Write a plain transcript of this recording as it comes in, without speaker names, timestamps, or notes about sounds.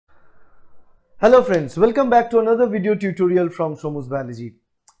Hello friends, welcome back to another video tutorial from Shomu's Biology.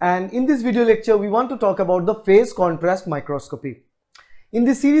 And in this video lecture, we want to talk about the phase contrast microscopy. In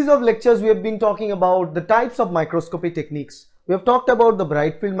this series of lectures, we have been talking about the types of microscopy techniques. We have talked about the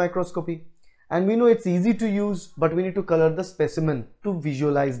bright field microscopy, and we know it's easy to use, but we need to color the specimen to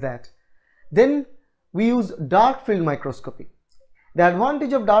visualize that. Then we use dark field microscopy. The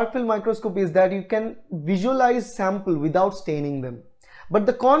advantage of dark field microscopy is that you can visualize sample without staining them. But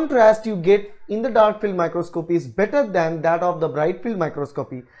the contrast you get in the dark field microscopy is better than that of the bright field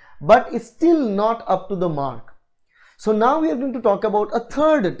microscopy, but it's still not up to the mark. So now we are going to talk about a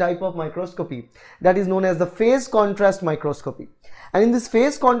third type of microscopy that is known as the phase contrast microscopy. And in this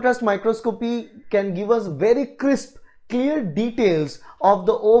phase contrast microscopy can give us very crisp, clear details of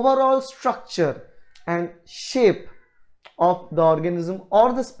the overall structure and shape of the organism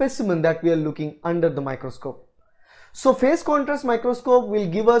or the specimen that we are looking under the microscope. So phase contrast microscope will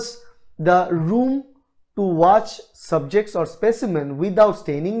give us the room to watch subjects or specimen without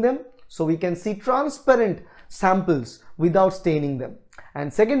staining them, so we can see transparent samples without staining them.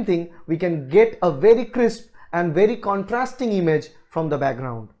 And second thing, we can get a very crisp and very contrasting image from the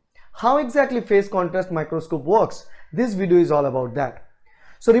background. How exactly phase contrast microscope works? This video is all about that.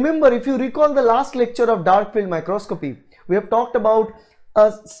 So remember, if you recall the last lecture of dark field microscopy, we have talked about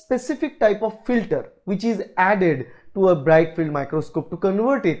a specific type of filter which is added to a bright field microscope to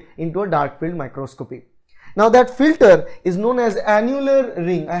convert it into a dark field microscopy. Now that filter is known as annular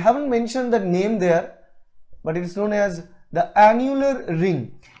ring. I haven't mentioned the name there, but it is known as the annular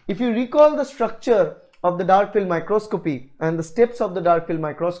ring. If you recall the structure of the dark field microscopy and the steps of the dark field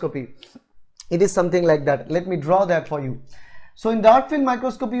microscopy, it is something like that. Let me draw that for you. So in dark field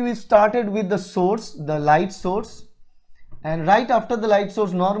microscopy, we started with the source, the light source, and right after the light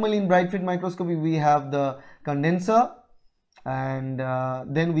source, normally in bright field microscopy we have the condenser, and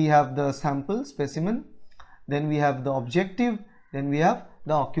then we have the sample specimen, then we have the objective, then we have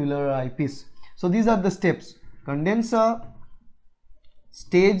the ocular eyepiece. So these are the steps: condenser,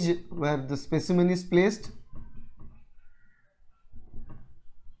 stage where the specimen is placed,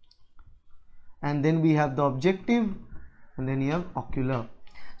 and then we have the objective, and then you have ocular.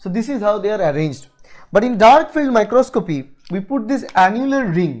 So this is how they are arranged. But in dark field microscopy, we put this annular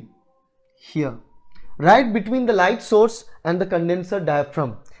ring here, right between the light source and the condenser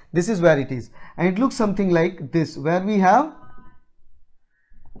diaphragm. This is where it is, and it looks something like this, where we have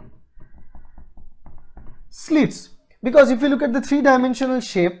slits. Because if you look at the three-dimensional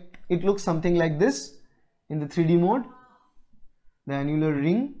shape, it looks something like this in the 3D mode. The annular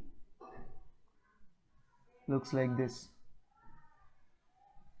ring looks like this.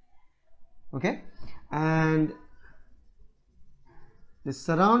 Okay, and the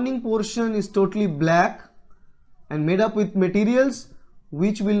surrounding portion is totally black and made up with materials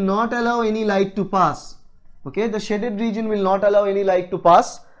which will not allow any light to pass. Okay, the shaded region will not allow any light to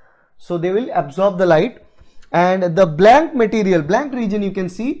pass, so they will absorb the light. And the blank material, blank region, you can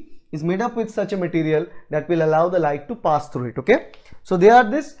see is made up with such a material that will allow the light to pass through it. Okay, so there are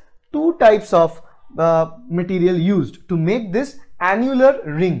these two types of material used to make this annular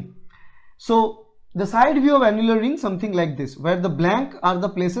ring. So the side view of annular ring, something like this, where the blank are the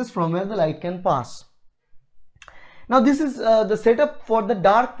places from where the light can pass. Now this is the setup for the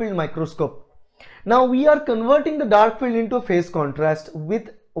dark field microscope. Now we are converting the dark field into a phase contrast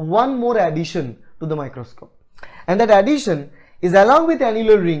with one more addition to the microscope, and that addition is, along with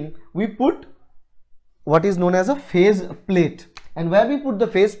annular ring, we put what is known as a phase plate. And where we put the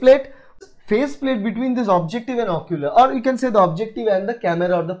phase plate between this objective and ocular, or you can say the objective and the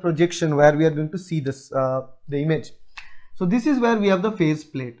camera or the projection where we are going to see this the image. So this is where we have the phase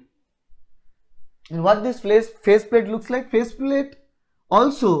plate. And what this phase plate looks like, phase plate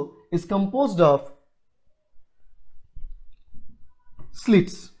also is composed of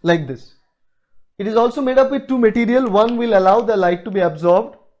slits like this. It is also made up with two material. One will allow the light to be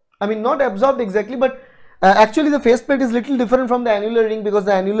absorbed, I mean not absorbed exactly, but actually the phase plate is little different from the annular ring, because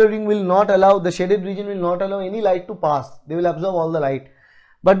the annular ring will not allow, the shaded region will not allow any light to pass. They will absorb all the light.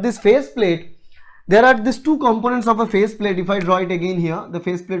 But this phase plate, there are these two components of a phase plate. If I draw it again here, the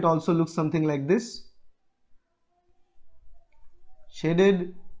phase plate also looks something like this.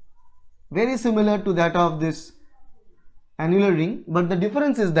 Shaded, very similar to that of this annular ring, but the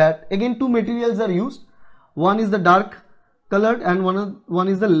difference is that again two materials are used. One is the dark colored and one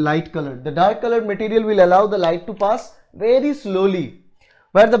is the light colored. The dark colored material will allow the light to pass very slowly,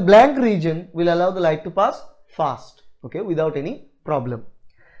 where the blank region will allow the light to pass fast, okay, without any problem.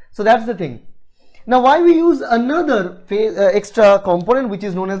 So that's the thing. Now why we use another phase extra component which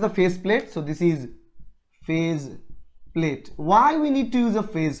is known as the phase plate? So this is phase plate. Why we need to use a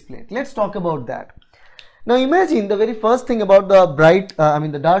phase plate? Let's talk about that. Now imagine the very first thing about the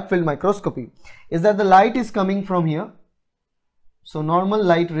the dark field microscopy is that the light is coming from here. So normal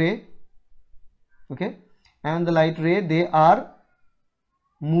light ray, okay, and the light ray, they are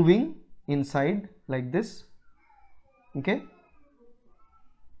moving inside like this, okay,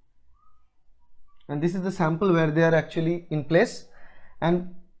 and this is the sample where they are actually in place,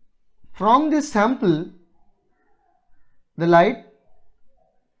 and from this sample the light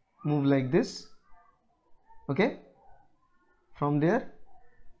move like this, okay, from there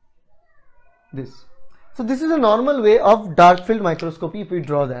this. So this is a normal way of dark field microscopy if we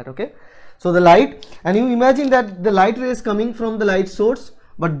draw that, okay. So the light, and you imagine that the light ray is coming from the light source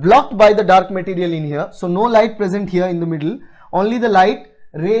but blocked by the dark material in here. So no light present here in the middle, only the light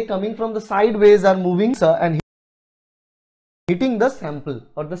ray coming from the sideways are moving and hitting the sample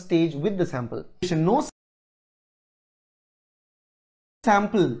or the stage with the sample. No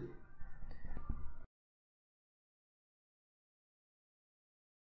sample,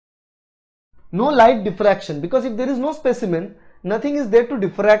 no light diffraction, because if there is no specimen, nothing is there to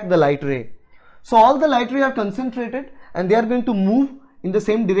diffract the light ray. So all the light ray are concentrated and they are going to move in the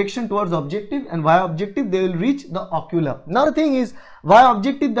same direction towards objective, and via objective they will reach the ocular. Now the thing is, via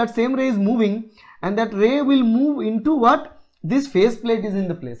objective that same ray is moving, and that ray will move into what? This face plate is in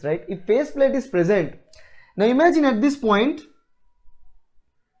the place, right? If face plate is present, now imagine at this point,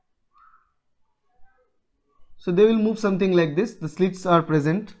 so they will move something like this, the slits are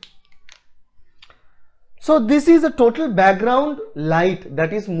present. So this is a total background light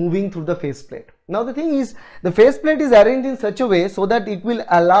that is moving through the face plate. Now the thing is, the face plate is arranged in such a way so that it will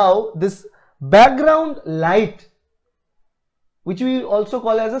allow this background light, which we also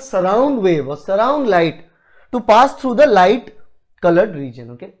call as a surround wave or surround light, to pass through the light colored region,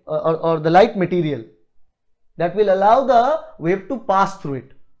 okay, or the light material, that will allow the wave to pass through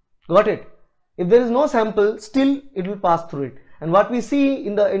it. Got it? If there is no sample, still it will pass through it. And what we see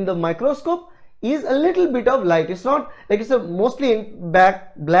in the microscope is a little bit of light. It's not like it's a mostly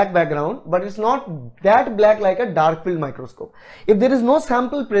black background, but it's not that black like a dark field microscope. If there is no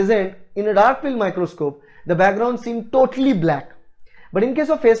sample present in a dark field microscope, the background seems totally black. But in case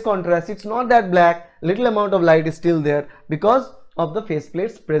of phase contrast, it's not that black. Little amount of light is still there because of the face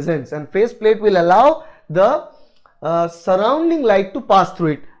plate's presence, and face plate will allow the surrounding light to pass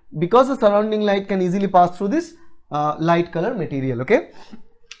through it, because the surrounding light can easily pass through this light color material, okay.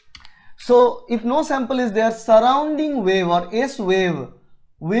 So if no sample is there, surrounding wave or S wave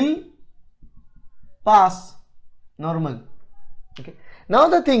will pass normal, okay. Now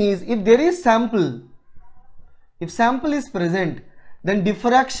the thing is, if there is sample, if sample is present, then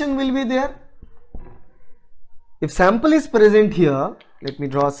diffraction will be there. If sample is present here, let me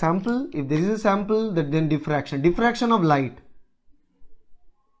draw a sample. If there is a sample, then diffraction of light,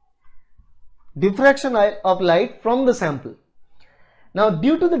 diffraction of light from the sample. Now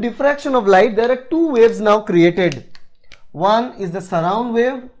due to the diffraction of light, there are two waves now created. One is the surround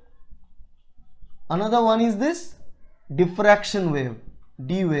wave, another one is this diffraction wave,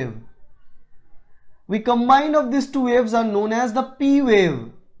 D wave. We combined of these two waves are known as the P wave.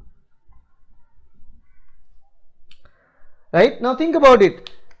 Right? Now think about it.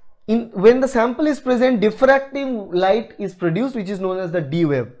 When the sample is present, diffractive light is produced, which is known as the D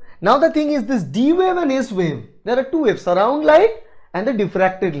wave. Now the thing is, this D wave and S wave, there are two waves, surround light and the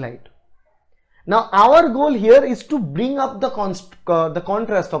diffracted light. Now our goal here is to bring up the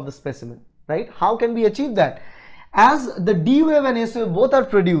contrast of the specimen, right? How can we achieve that? As the D wave and S wave both are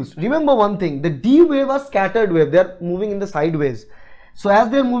produced, remember one thing, the D wave are scattered wave, they are moving in the sideways. So as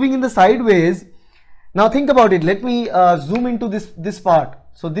they are moving in the sideways, now think about it, let me zoom into this part.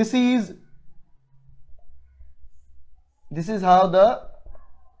 So this is how the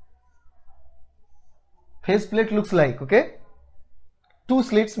face plate looks like, okay. Two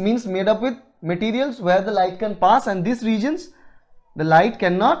slits means made up with materials where the light can pass, and these regions the light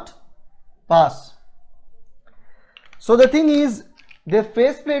cannot pass. So the thing is, the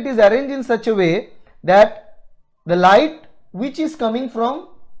face plate is arranged in such a way that the light which is coming from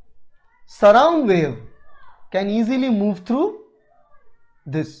surround wave can easily move through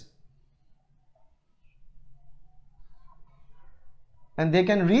this, and they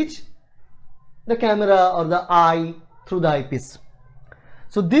can reach the camera or the eye through the eyepiece.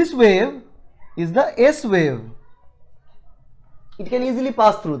 So this wave is the S wave, it can easily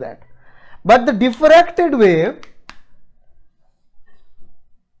pass through that. But the diffracted wave,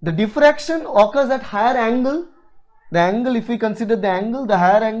 the diffraction occurs at higher angle. The angle, if we consider the angle, the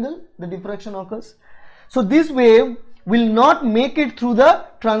higher angle, the diffraction occurs. So this wave will not make it through the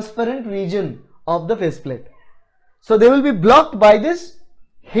transparent region of the face plate. So they will be blocked by this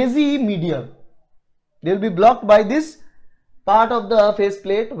hazy medium. They will be blocked by this part of the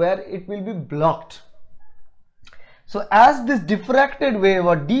faceplate where it will be blocked. So as this diffracted wave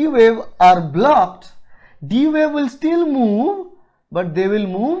or D wave are blocked, D wave will still move, but they will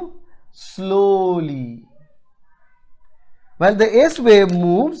move slowly. While the S wave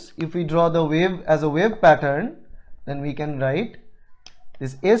moves, if we draw the wave as a wave pattern, then we can write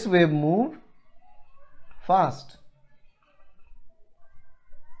this S wave move fast.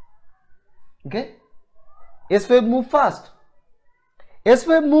 Okay, S wave move fast. S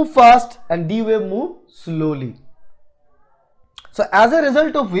wave move fast and D wave move slowly. So as a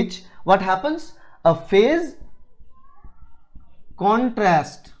result of which, what happens? A phase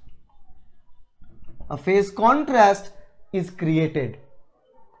contrast. A phase contrast is created.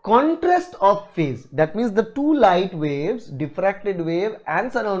 Contrast of phase, that means the two light waves, diffracted wave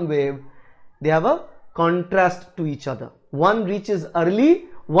and surround wave, they have a contrast to each other. One reaches early,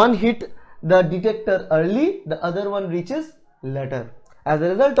 one hit the detector early, the other one reaches later. As a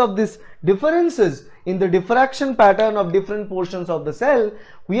result of this differences in the diffraction pattern of different portions of the cell,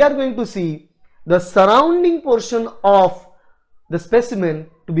 we are going to see the surrounding portion of the specimen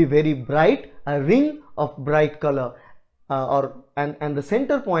to be very bright, a ring of bright color, and the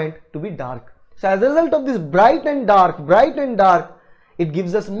center point to be dark. So as a result of this bright and dark, it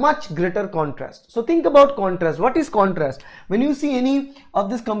gives us much greater contrast. So think about contrast. What is contrast? When you see any of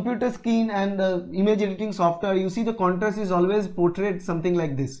this computer screen and image editing software, you see the contrast is always portrayed something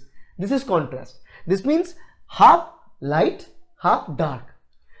like this. This is contrast. This means half light, half dark.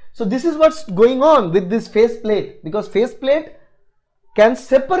 So this is what's going on with this faceplate, because faceplate can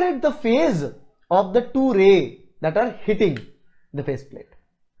separate the phase of the two rays that are hitting the faceplate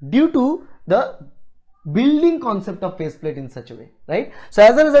due to the building concept of faceplate in such a way, right? So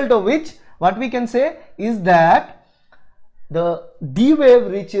as a result of which, what we can say is that the D wave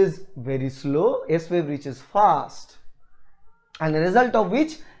reaches very slow, S wave reaches fast, and the result of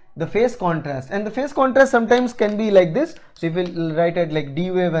which the phase contrast, and the phase contrast sometimes can be like this. So if we write it like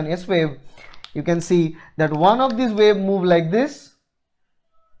D wave and S wave, you can see that one of these wave move like this,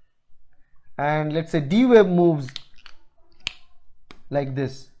 and let's say D wave moves like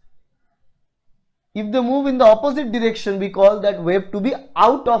this. If they move in the opposite direction, we call that wave to be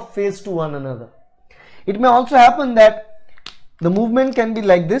out of phase to one another. It may also happen that the movement can be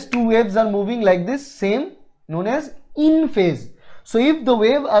like this. Two waves are moving like this, same, known as in phase. So if the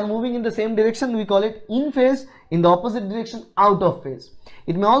wave are moving in the same direction, we call it in phase. In the opposite direction, out of phase.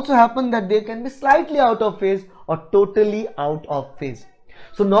 It may also happen that they can be slightly out of phase or totally out of phase.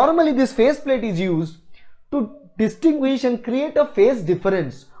 So normally this faceplate is used to distinguish and create a phase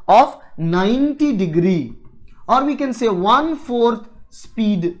difference of 90 degree, or we can say 1/4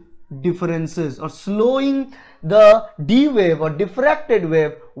 speed differences, or slowing the D wave or diffracted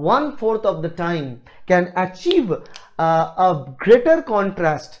wave 1/4 of the time can achieve a greater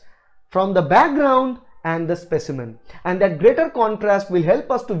contrast from the background and the specimen, and that greater contrast will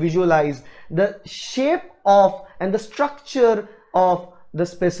help us to visualize the shape of and the structure of the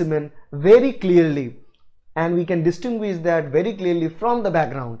specimen very clearly, and we can distinguish that very clearly from the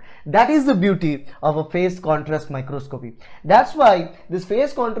background. That is the beauty of a phase contrast microscopy. That's why this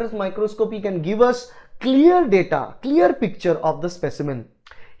phase contrast microscopy can give us clear data, clear picture of the specimen.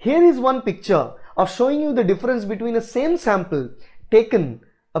 Here is one picture of showing you the difference between a same sample taken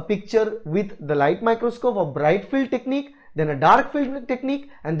a picture with the light microscope or bright field technique, then a dark field technique,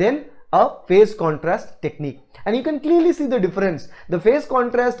 and then a phase contrast technique. And you can clearly see the difference. The phase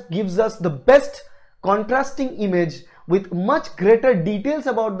contrast gives us the best contrasting image with much greater details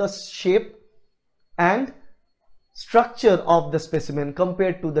about the shape and structure of the specimen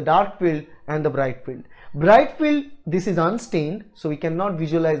compared to the dark field and the bright field. Bright field, this is unstained, so we cannot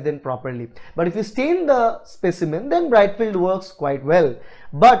visualize them properly. But if you stain the specimen, then bright field works quite well.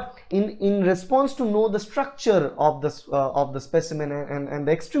 But in response to know the structure of the specimen and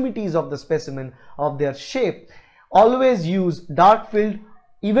the extremities of the specimen, of their shape, always use dark field.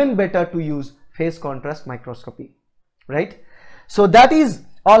 Even better to use phase contrast microscopy, right? So that is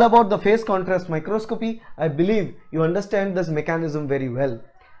all about the phase contrast microscopy. I believe you understand this mechanism very well,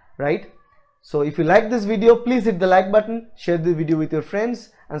 right? So if you like this video, please hit the like button, share the video with your friends,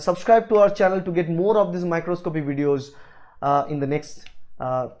 and subscribe to our channel to get more of these microscopy videos in the next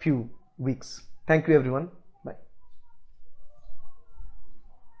few weeks. Thank you everyone.